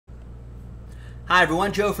Hi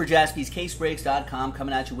everyone, Joe for JaspysCaseBreaks.com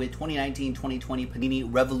coming at you with 2019-2020 Panini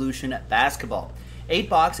Revolution Basketball.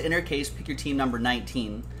 8-box inner case, pick your team number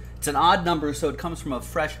 19. It's an odd number, so it comes from a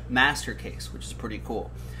fresh master case, which is pretty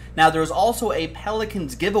cool. Now there's also a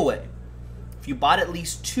Pelicans giveaway. If you bought at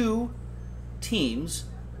least two teams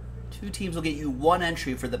will get you one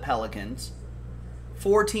entry for the Pelicans.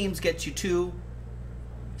 4 teams get you 2,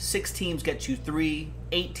 6 teams get you 3,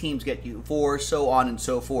 8 teams get you 4, so on and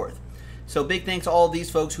so forth. So big thanks to all of these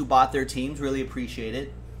folks who bought their teams. Really appreciate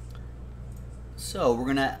it. So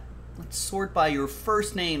let's sort by your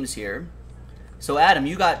first names here. So Adam,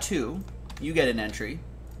 you got 2. You get an entry.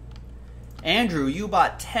 Andrew, you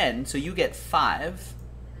bought 10, so you get 5.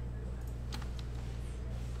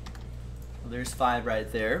 Well, there's 5 right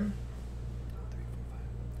there.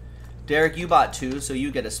 Derek, you bought 2, so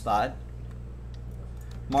you get a spot.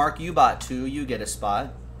 Mark, you bought 2, you get a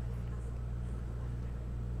spot.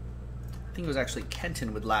 I think it was actually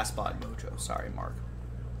Kenton with last spot mojo. Sorry, Mark.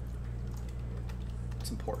 It's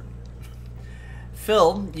important.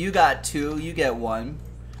 Phil, you got 2, you get 1.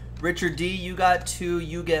 Richard D, you got 2,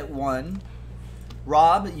 you get 1.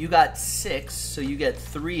 Rob, you got 6, so you get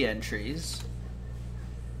 3 entries.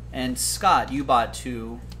 And Scott, you bought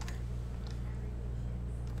 2.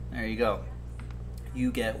 There you go.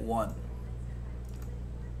 You get 1.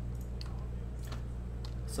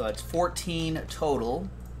 So that's 14 total.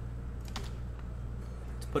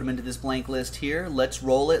 Let's put them into this blank list here. Let's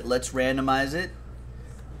roll it. Let's randomize it.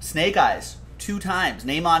 Snake Eyes, 2 times.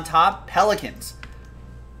 Name on top, Pelicans.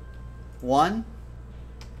 1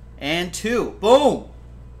 and 2. Boom!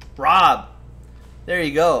 Rob. There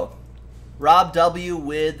you go. Rob W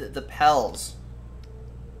with the Pels.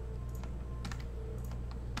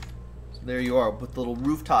 So there you are with the little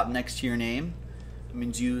rooftop next to your name. That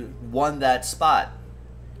means you won that spot.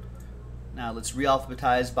 Now let's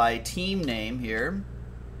re-alphabetize by team name here.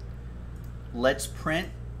 Let's print.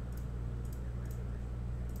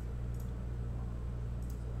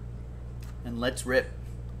 And let's rip.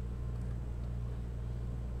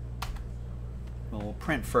 Well, we'll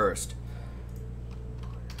print first.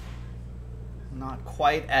 Not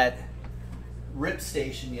quite at rip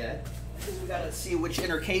station yet, because we gotta see which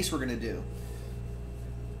inner case we're gonna do.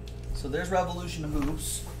 So there's Revolution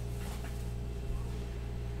Hoops.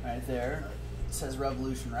 Right there. It says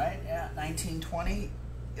Revolution, right? Yeah, 1920.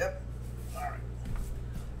 Yep. All right.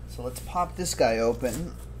 So let's pop this guy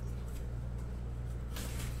open.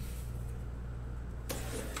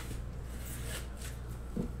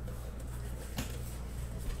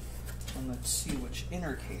 And let's see which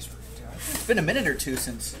inner case we're going to do. I think it's been a minute or two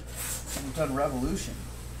since we've done Revolution.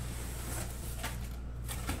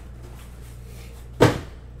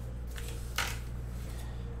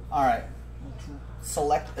 All right.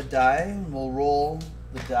 Select a die. We'll roll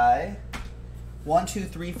the die. 1, 2,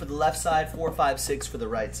 3 for the left side. 4, 5, 6 for the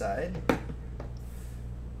right side.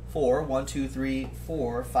 4. 1, 2, 3,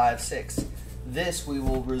 4, 5, 6. This we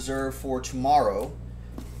will reserve for tomorrow.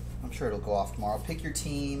 I'm sure it'll go off tomorrow. Pick your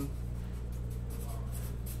team.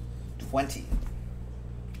 20.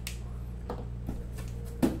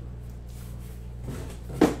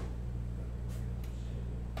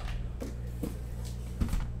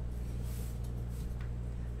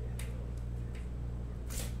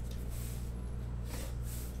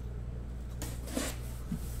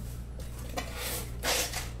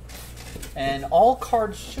 And all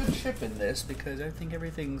cards should ship in this because I think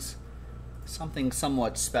everything's something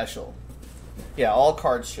somewhat special. Yeah, all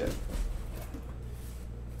cards ship.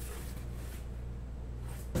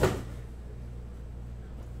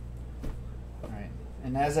 Alright,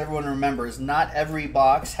 and as everyone remembers, not every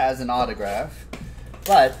box has an autograph.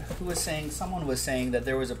 But someone was saying that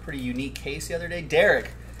there was a pretty unique case the other day.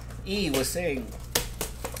 Derek E was saying,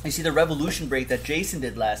 you see the Revolution break that Jason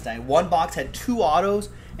did last night. One box had 2 autos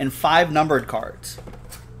and 5 numbered cards.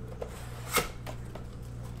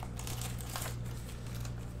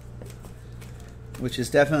 Which is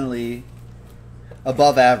definitely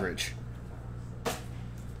above average.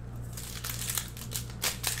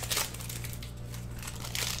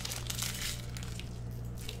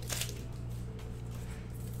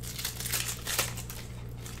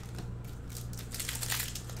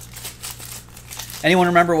 Anyone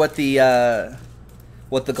remember what the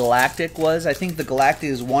Galactic was? I think the Galactic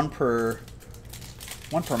is one per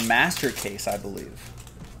master case, I believe,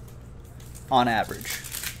 on average.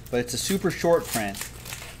 But it's a super short print.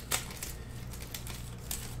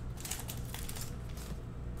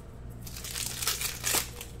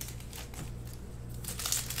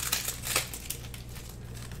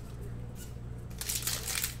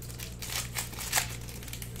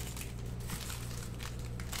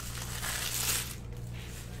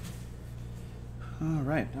 All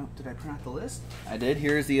right. Oh, did I print out the list? I did.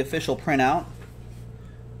 Here's the official printout.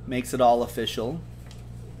 Makes it all official.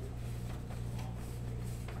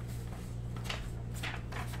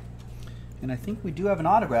 And I think we do have an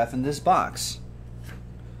autograph in this box.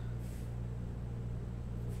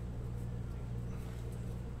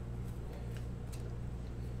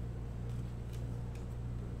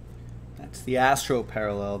 That's the Astro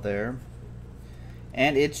parallel there.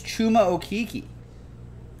 And it's Chuma Okeke.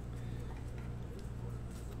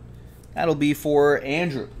 That'll be for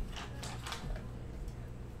Andrew.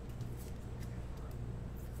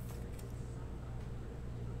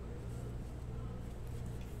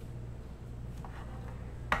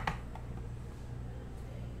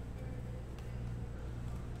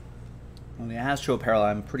 Well, the Astro parallel,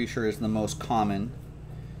 I'm pretty sure, is the most common.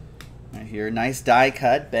 Right here, nice die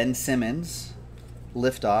cut, Ben Simmons,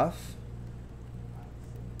 liftoff.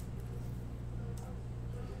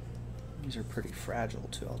 These are pretty fragile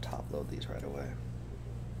too. I'll top load these right away.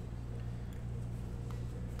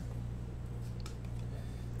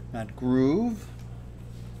 Got Groove.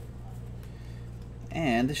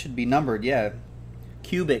 And this should be numbered, yeah.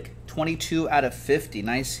 Cubic, 22 out of 50.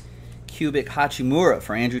 Nice Cubic Hachimura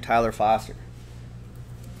for Andrew Tyler Foster.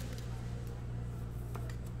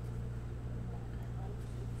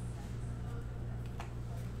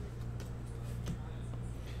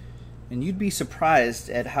 And you'd be surprised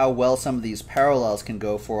at how well some of these parallels can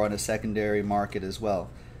go for on a secondary market as well.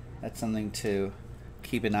 That's something to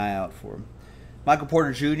keep an eye out for. Michael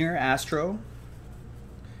Porter Jr., Astro.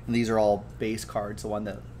 And these are all base cards, the one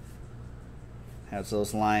that has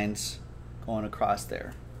those lines going across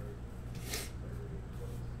there.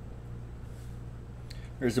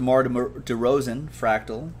 There's DeMar DeRozan,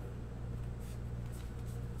 Fractal.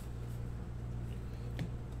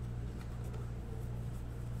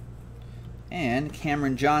 And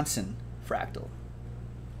Cameron Johnson, Fractal.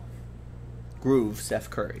 Groove, Steph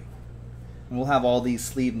Curry. And we'll have all these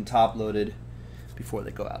sleeved and top loaded before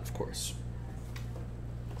they go out, of course.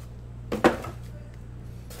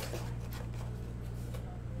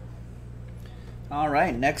 All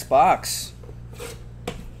right, next box.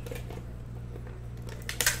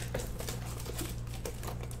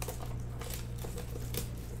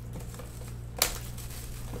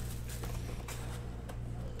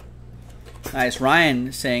 Nice.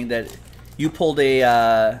 Ryan saying that you pulled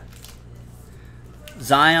a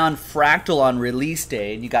Zion Fractal on release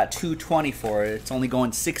day and you got 220 for it. It's only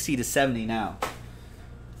going 60 to 70 now.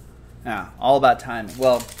 Yeah, all about timing.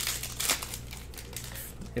 Well,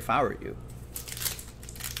 if I were you,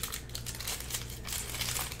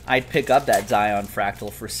 I'd pick up that Zion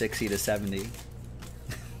Fractal for 60 to 70.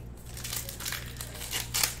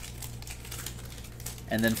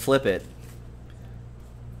 And then flip it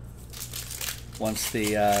once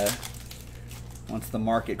the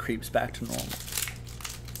market creeps back to normal.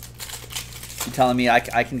 You telling me I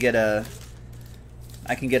can get a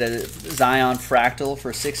Zion Fractal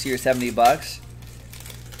for 60 or 70 bucks?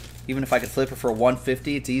 Even if I could flip it for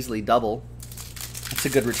 150, it's easily double. That's a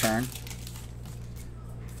good return.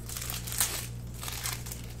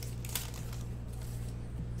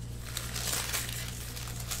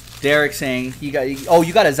 Derek saying you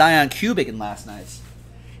got a Zion Cubic in last night's.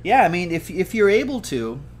 Yeah, I mean if you're able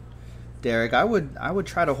to, Derek, I would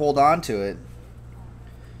try to hold on to it.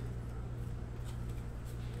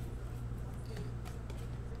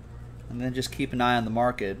 And then just keep an eye on the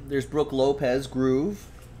market. There's Brooke Lopez, Groove.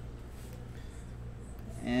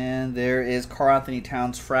 And there is Karl Anthony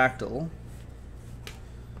Towns Fractal.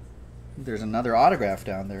 There's another autograph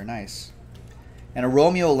down there, nice. And a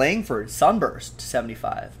Romeo Langford Sunburst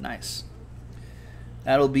 75, nice.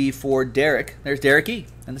 That'll be for Derek. There's Derek E.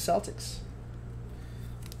 and the Celtics.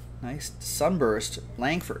 Nice Sunburst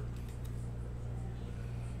Langford.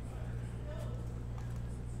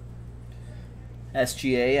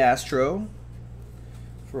 SGA Astro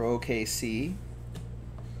for OKC.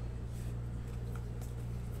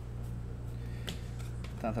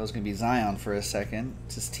 Thought that was going to be Zion for a second.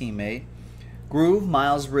 It's his teammate. Groove,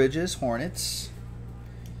 Miles Bridges, Hornets.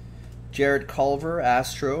 Jarrett Culver,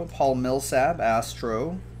 Astro. Paul Millsap,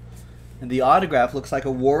 Astro. And the autograph looks like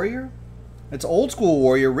a Warrior. It's old school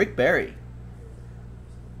Warrior, Rick Barry.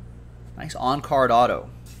 Nice on-card auto.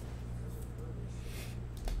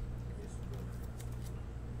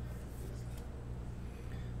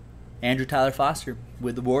 Andrew Tyler Foster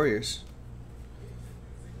with the Warriors.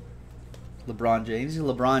 LeBron James. These are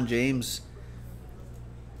LeBron James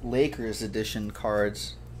Lakers edition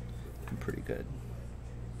cards. Pretty good.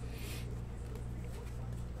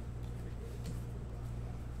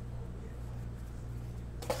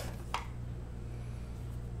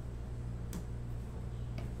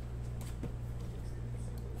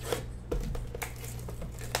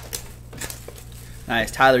 Nice.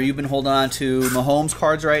 Tyler, you've been holding on to Mahomes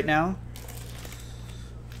cards right now.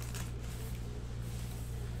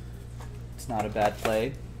 It's not a bad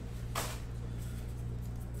play.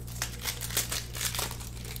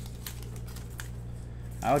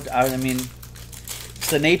 I mean, it's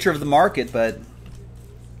the nature of the market, but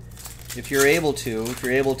if you're able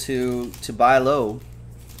to buy low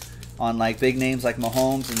on like big names like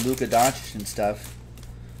Mahomes and Luka Doncic and stuff,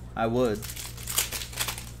 I would.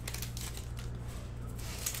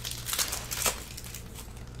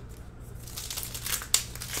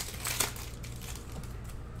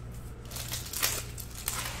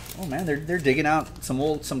 Oh man, they're digging out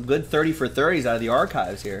some good 30 for 30s out of the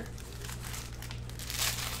archives here.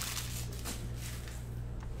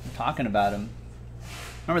 I'm talking about them.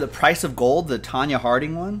 Remember the Price of Gold, the Tanya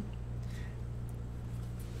Harding one?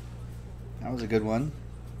 That was a good one.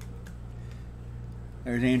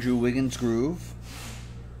 There's Andrew Wiggins' Groove.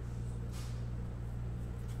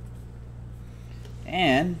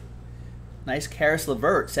 And nice Karis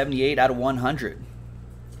LeVert, 78 out of 100.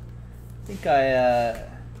 I think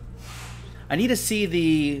I need to see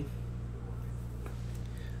the...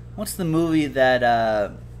 What's the movie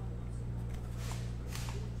that...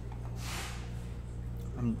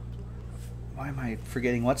 why am I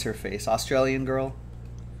forgetting what's her face? Australian girl?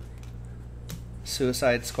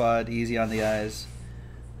 Suicide Squad, Easy on the Eyes.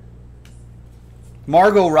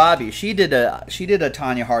 Margot Robbie. She did a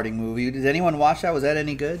Tanya Harding movie. Did anyone watch that? Was that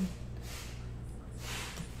any good?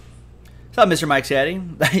 What's up, Mr. Mike Saddy?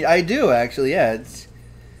 I do, actually, yeah.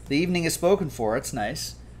 The evening is spoken for. It's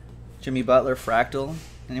nice. Jimmy Butler, Fractal.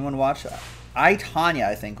 Anyone watch that? I, Tanya,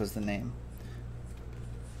 I think was the name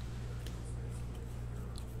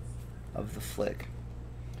of the flick.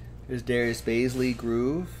 There's Darius Baisley,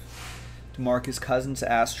 Groove. DeMarcus Cousins,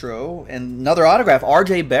 Astro. And another autograph,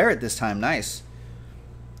 RJ Barrett this time. Nice.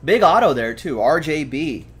 Big auto there, too.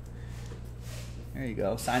 RJB. There you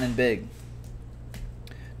go. Signing big.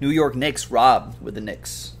 New York Knicks, Rob with the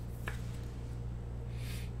Knicks.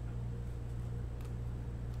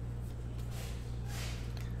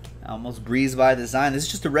 I almost breezed by the Zion. This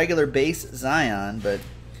is just a regular base Zion, but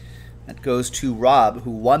that goes to Rob,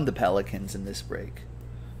 who won the Pelicans in this break.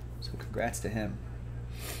 So congrats to him.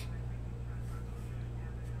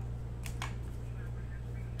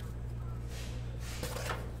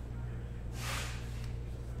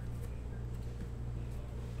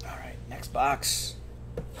 All right, next box.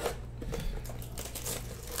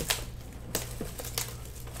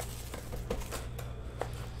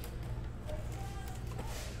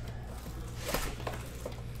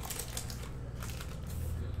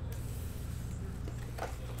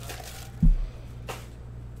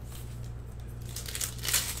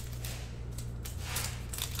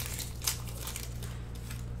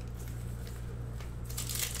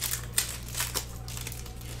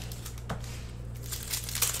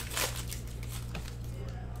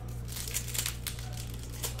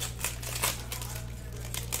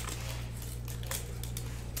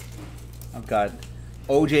 I've got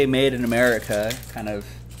OJ Made in America kind of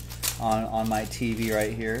on my TV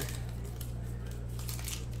right here.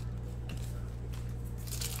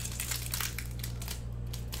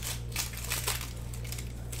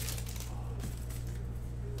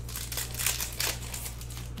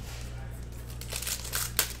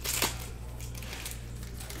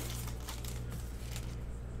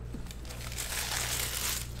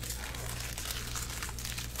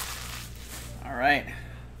 All right.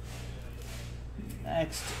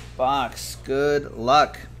 Next box. Good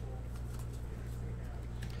luck.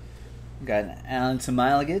 We got Alan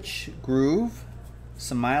Samilagic, Groove,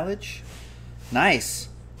 Samilagic. Nice.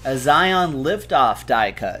 A Zion Liftoff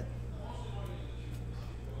die cut.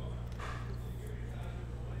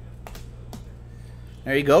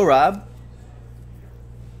 There you go, Rob.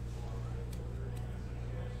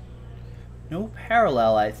 No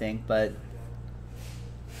parallel, I think, but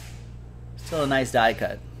still a nice die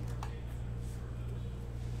cut.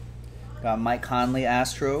 Got Mike Conley,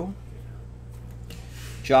 Astro.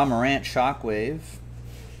 John Morant, Shockwave.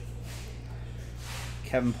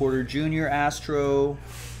 Kevin Porter Jr., Astro.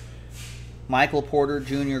 Michael Porter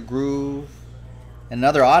Jr., Groove. And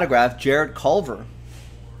another autograph, Jarrett Culver.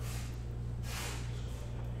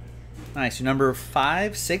 Nice. Your number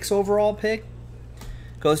 5, 6 overall pick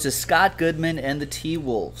goes to Scott Goodman and the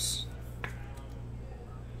T-Wolves.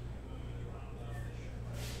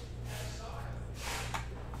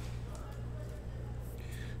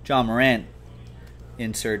 John Morant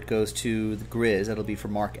insert goes to the Grizz. That'll be for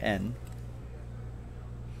Mark N.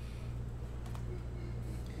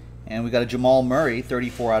 And we got a Jamal Murray,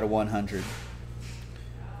 34 out of 100.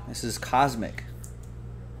 This is Cosmic.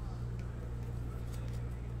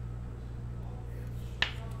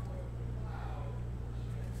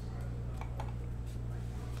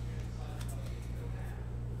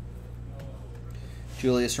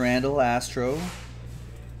 Julius Randle, Astro.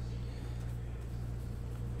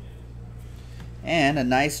 And a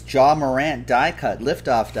nice Ja Morant die cut,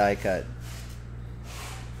 liftoff die cut.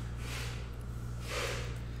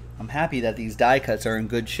 I'm happy that these die cuts are in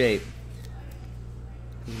good shape.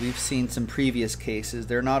 We've seen some previous cases.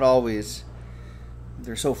 They're not always,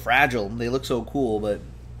 they're so fragile. They look so cool, but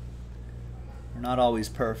they're not always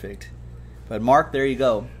perfect. But Mark, there you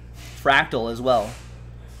go. Fractal as well.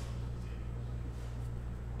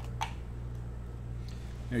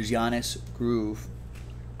 There's Giannis Groove.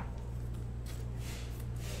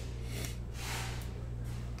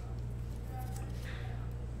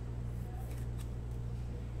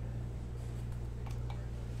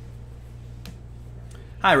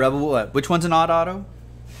 Hi, Rebel. What? Which one's an odd auto?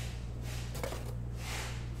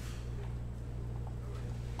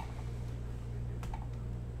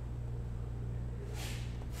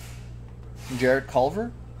 Jarrett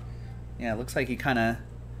Culver? Yeah, it looks like he kind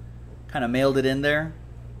of mailed it in there.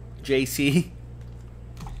 JC.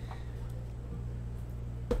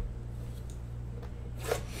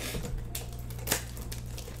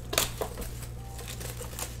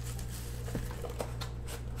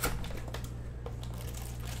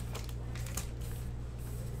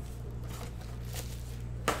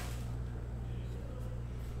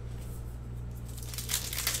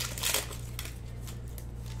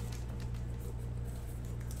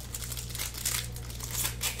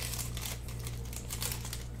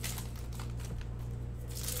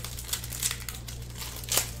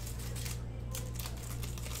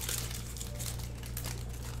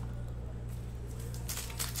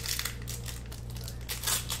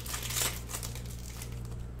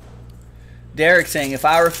 Derek saying, if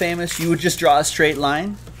I were famous, you would just draw a straight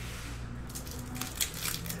line.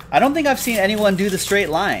 I don't think I've seen anyone do the straight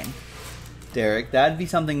line, Derek. That'd be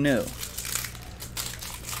something new.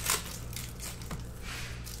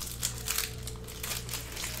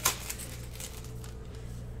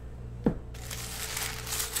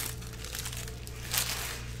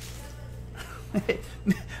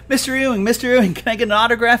 Mr. Ewing, can I get an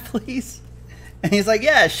autograph, please? And he's like,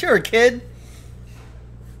 yeah, sure, kid.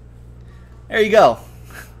 There you go.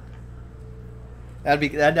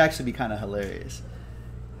 That'd actually be kind of hilarious.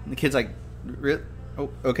 And the kid's like, oh,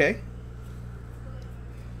 okay.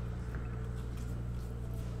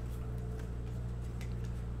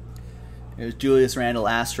 There's Julius Randle,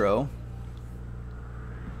 Astro.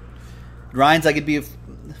 Ryan's like, it'd be a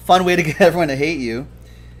fun way to get everyone to hate you.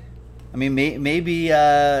 I mean, maybe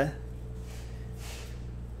I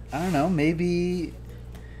don't know, maybe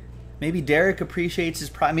Derek appreciates his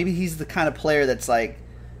pride. Maybe he's the kind of player that's like,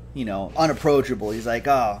 you know, unapproachable. He's like,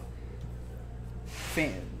 oh,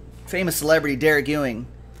 famous celebrity Derek Ewing,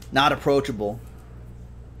 not approachable.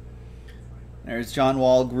 There's John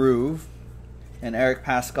Wall Groove and Eric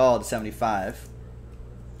Pascal to 75.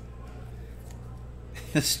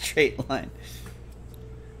 A straight line.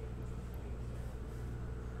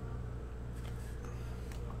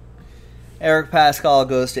 Eric Pascal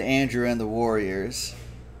goes to Andrew and the Warriors.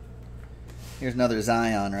 Here's another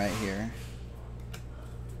Zion right here.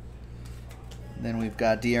 Then we've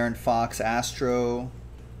got De'Aaron Fox, Astro.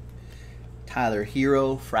 Tyler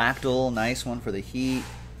Hero, Fractal. Nice one for the Heat.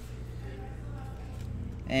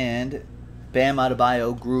 And Bam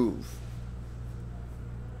Adebayo, Groove.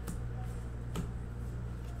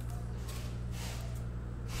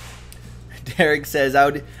 Derek says,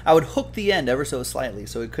 I would hook the end ever so slightly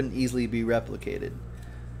so it couldn't easily be duplicated.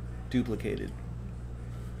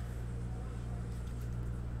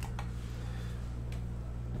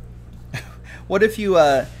 What if you,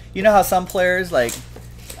 you know how some players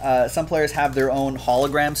have their own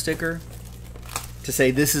hologram sticker to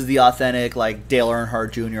say this is the authentic, like, Dale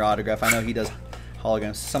Earnhardt Jr. autograph. I know he does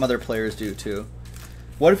holograms. Some other players do too.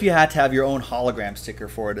 What if you had to have your own hologram sticker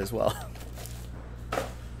for it as well?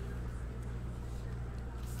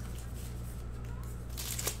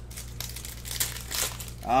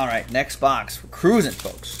 All right, next box. We're cruising,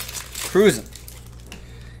 folks. Cruising.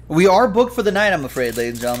 We are booked for the night, I'm afraid,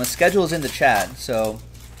 ladies and gentlemen. Schedule is in the chat, so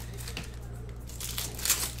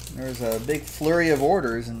there's a big flurry of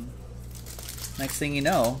orders, and next thing you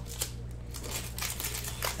know,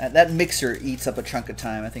 that mixer eats up a chunk of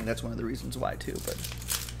time. I think that's one of the reasons why, too. But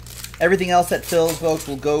everything else that fills, folks,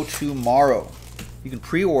 will go tomorrow. You can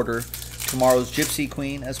pre-order tomorrow's Gypsy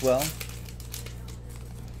Queen as well.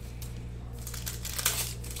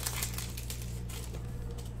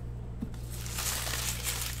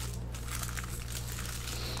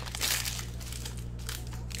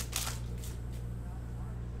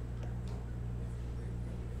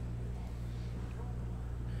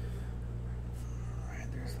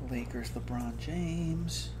 Lakers, LeBron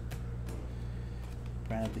James.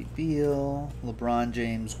 Bradley Beal, LeBron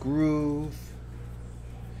James groove.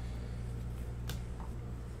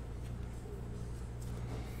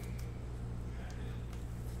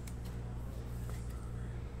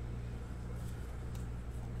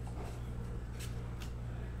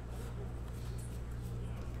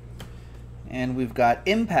 And we've got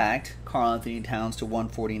Impact, Karl Anthony Towns to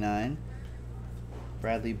 149.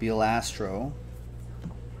 Bradley Beal Astro.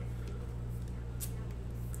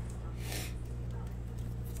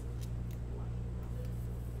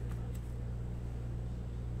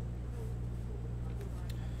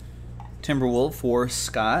 Timberwolf for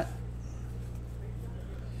Scott.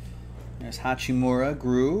 There's Hachimura,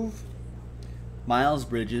 groove. Miles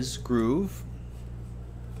Bridges, groove.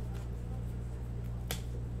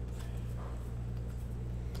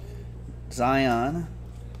 Zion.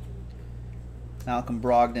 Malcolm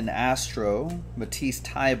Brogdon, Astro. Matisse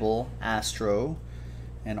Thybulle, Astro.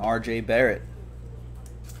 And RJ Barrett.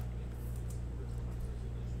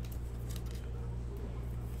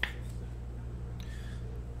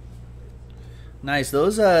 Nice.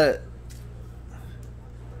 Those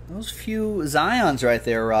few Zions right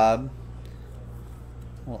there, Rob,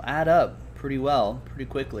 will add up pretty well, pretty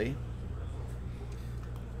quickly.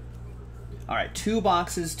 All right, 2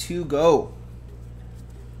 boxes to go.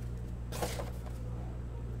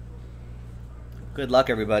 Good luck,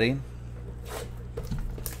 everybody.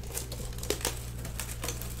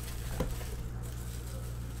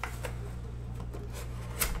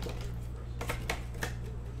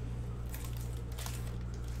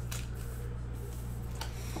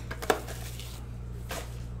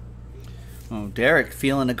 Oh, Derek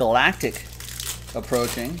feeling a galactic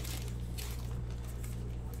approaching.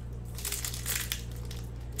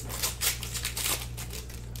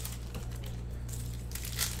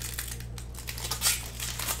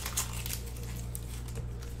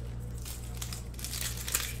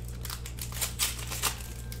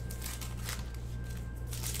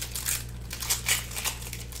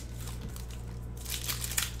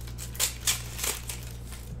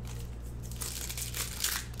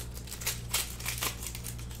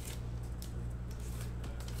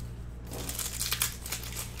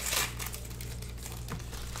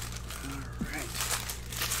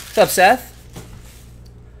 What's up, Seth?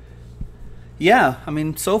 Yeah, I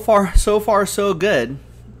mean, so far so good.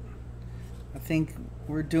 I think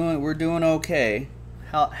we're doing okay.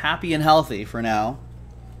 Happy and healthy for now.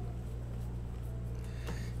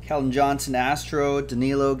 Keldon Johnson, Astro.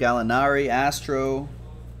 Danilo Gallinari, Astro.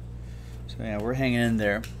 So yeah, we're hanging in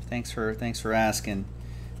there. Thanks for asking.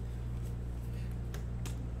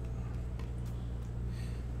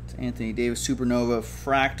 It's Anthony Davis, Supernova,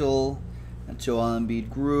 Fractal. Joel Embiid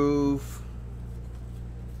groove.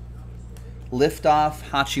 Liftoff,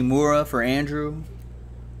 Hachimura for Andrew.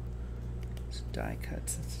 It's die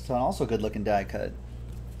cuts. It's also a good looking die cut.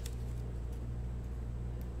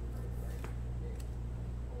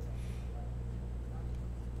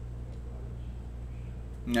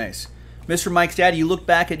 Nice. Mr. Mike's dad, you look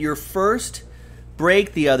back at your first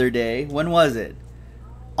break the other day. When was it?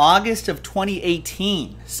 August of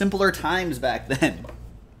 2018. Simpler times back then.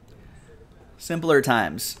 Simpler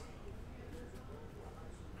times.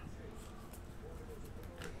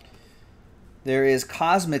 There is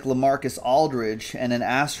Cosmic LaMarcus Aldridge and an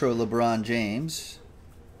Astro LeBron James.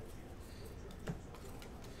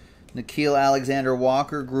 Nickeil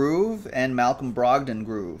Alexander-Walker groove and Malcolm Brogdon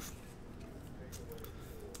groove.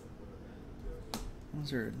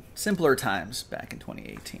 Those are simpler times back in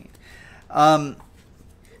 2018.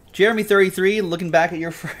 Jeremy33, looking back at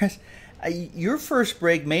your first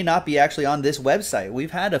break may not be actually on this website.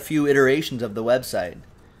 We've had a few iterations of the website.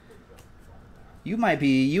 You might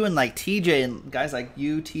be, you and like TJ and guys like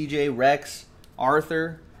you, TJ, Rex,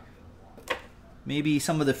 Arthur, maybe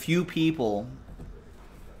some of the few people,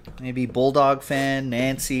 maybe Bulldog fan,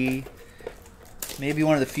 Nancy, maybe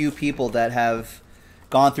one of the few people that have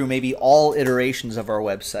gone through maybe all iterations of our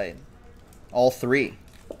website. All 3.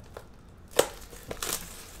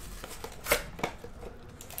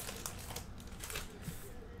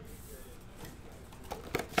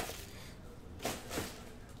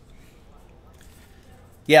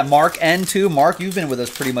 Yeah, Mark N2. Mark, you've been with us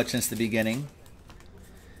pretty much since the beginning.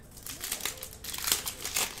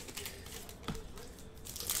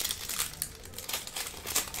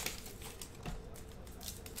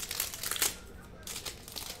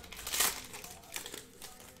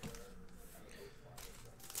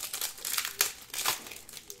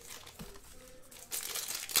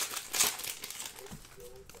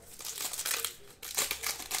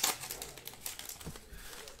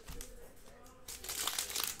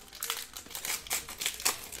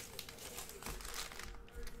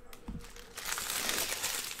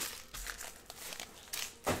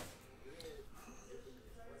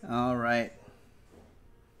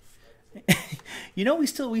 You know, we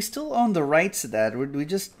still own the rights to that. We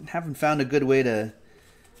just haven't found a good way to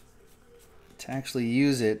actually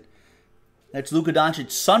use it. That's Luka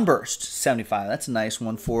Doncic Sunburst 75. That's a nice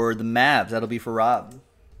one for the Mavs. That'll be for Rob.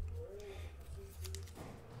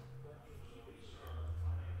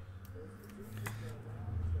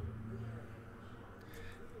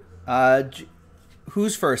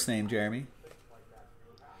 Whose first name, Jeremy?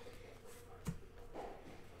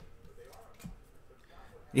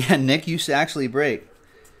 Yeah, Nick used to actually break.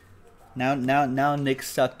 Now Nick's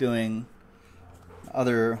stuck doing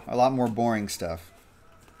a lot more boring stuff.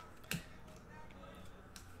 A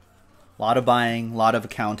lot of buying, a lot of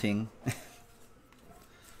accounting. A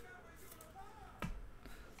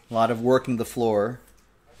lot of working the floor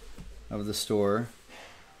of the store.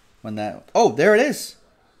 Oh, there it is.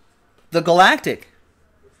 The Galactic.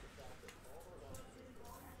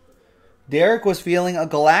 Derek was feeling a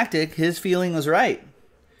Galactic. His feeling was right.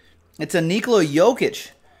 It's a Nikola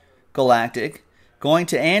Jokic Galactic going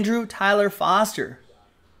to Andrew Tyler Foster.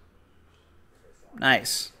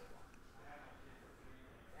 Nice.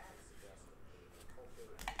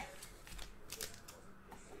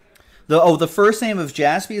 The first name of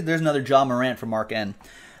Jaspy, there's another Ja Morant from Mark N.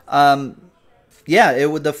 Yeah,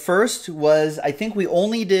 the first was, I think we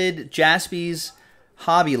only did Jaspy's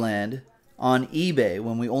Hobbyland on eBay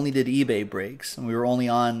when we only did eBay breaks. And we were only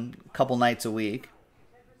on a couple nights a week.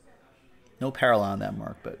 No parallel on that,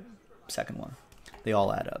 Mark, but second one. They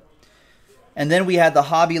all add up. And then we had the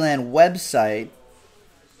Hobbyland website.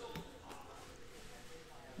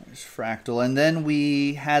 There's Fractal. And then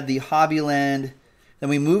we had the Hobbyland. Then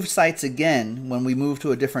we moved sites again when we moved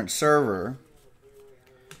to a different server.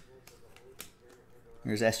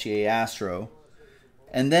 Here's SGA Astro.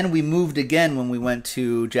 And then we moved again when we went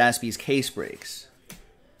to Jaspy's Case Breaks.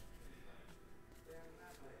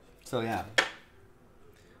 So yeah.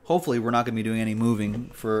 Hopefully we're not going to be doing any moving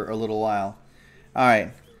for a little while. All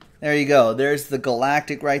right. There you go. There's the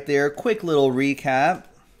Galactic right there. Quick little recap.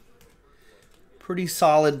 Pretty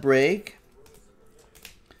solid break.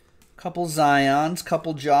 Couple Zions,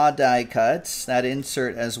 couple Jaw die cuts. That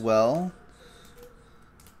insert as well.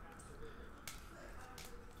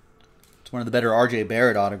 It's one of the better RJ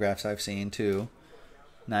Barrett autographs I've seen too.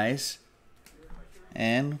 Nice.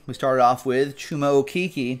 And we started off with Chuma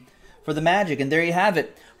Okeke for the Magic. And there you have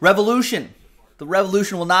it. Revolution. The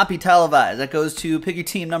Revolution will not be televised. That goes to Pick Your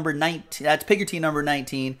Team number 19. That's Pick Your Team number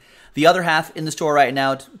 19. The other half in the store right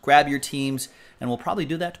now. Grab your teams, and we'll probably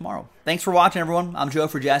do that tomorrow. Thanks for watching, everyone. I'm Joe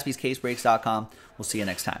for JaspysCaseBreaks.com. We'll see you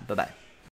next time. Bye-bye.